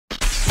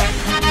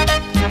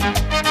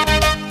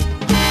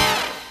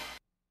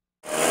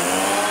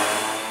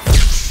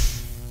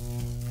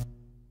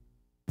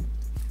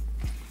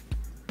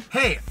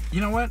hey, you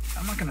know what?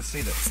 I'm not gonna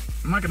say this.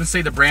 I'm not gonna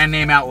say the brand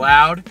name out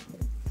loud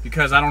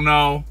because I don't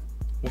know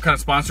what kind of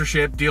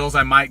sponsorship deals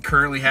I might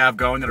currently have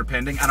going that are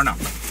pending. I don't know.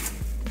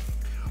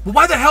 Well,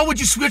 why the hell would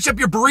you switch up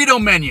your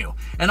burrito menu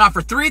and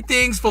offer 3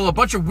 things full of a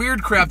bunch of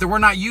weird crap that we're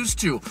not used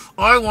to?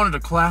 I wanted a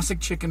classic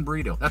chicken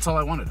burrito. That's all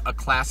I wanted, a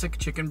classic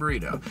chicken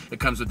burrito. It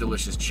comes with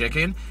delicious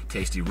chicken,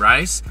 tasty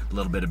rice, a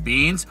little bit of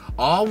beans,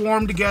 all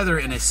warmed together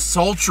in a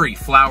sultry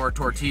flour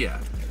tortilla.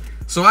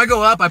 So I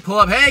go up, I pull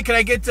up, hey, can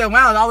I get,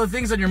 wow, all the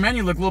things on your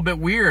menu look a little bit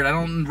weird. I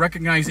don't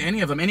recognize any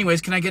of them.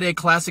 Anyways, can I get a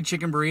classic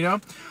chicken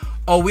burrito?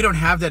 Oh, we don't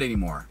have that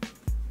anymore.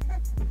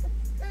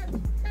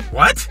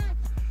 What?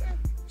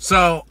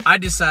 So I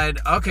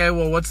decided, okay,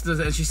 well, what's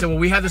the, and she said, well,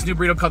 we have this new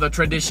burrito called the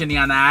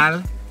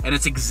Tradicional, and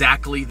it's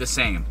exactly the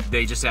same.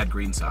 They just add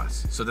green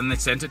sauce. So then they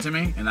sent it to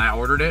me, and I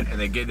ordered it, and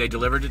they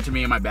delivered it to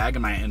me in my bag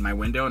in my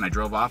window, and I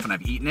drove off, and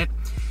I've eaten it.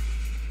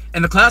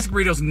 And the classic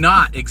burrito's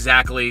not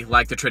exactly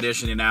like the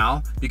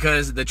Tradicional,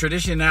 because the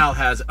Tradicional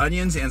has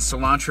onions and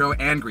cilantro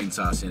and green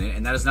sauce in it,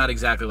 and that is not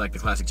exactly like the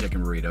classic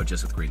chicken burrito,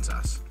 just with green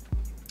sauce.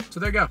 So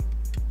there you go.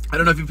 I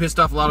don't know if you pissed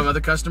off a lot of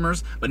other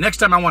customers, but next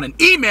time I want an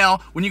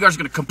email when you guys are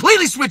going to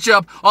completely switch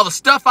up all the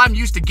stuff I'm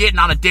used to getting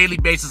on a daily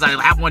basis. I'll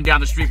have one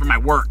down the street from my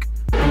work.